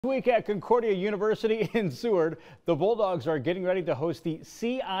Week at Concordia University in Seward, the Bulldogs are getting ready to host the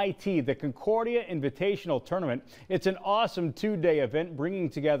CIT, the Concordia Invitational Tournament. It's an awesome two-day event bringing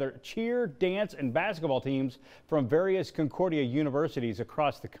together cheer, dance, and basketball teams from various Concordia universities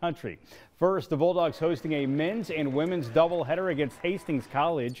across the country. First, the Bulldogs hosting a men's and women's doubleheader against Hastings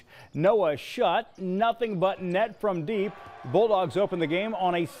College. Noah shut nothing but net from deep. Bulldogs open the game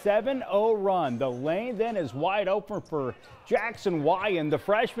on a 7-0 run. The lane then is wide open for Jackson Wyan, the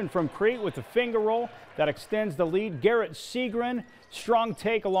freshman from Crete, with the finger roll that extends the lead. Garrett Seagren, strong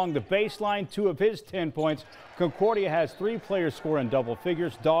take along the baseline, 2 of his 10 points. Concordia has 3 players score in double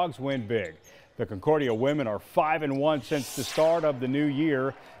figures. Dogs win big. The Concordia women are 5-1 since the start of the new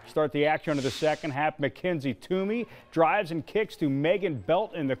year. Start the action into the second half. Mackenzie Toomey drives and kicks to Megan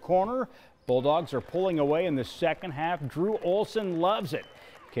Belt in the corner. Bulldogs are pulling away in the second half. Drew Olson loves it.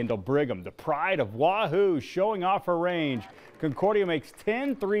 Kendall Brigham, the pride of Wahoo, showing off her range. Concordia makes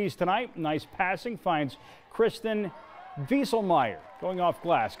 10 threes tonight. Nice passing finds Kristen Wieselmeyer going off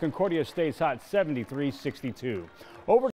glass. Concordia stays hot 73-62. Over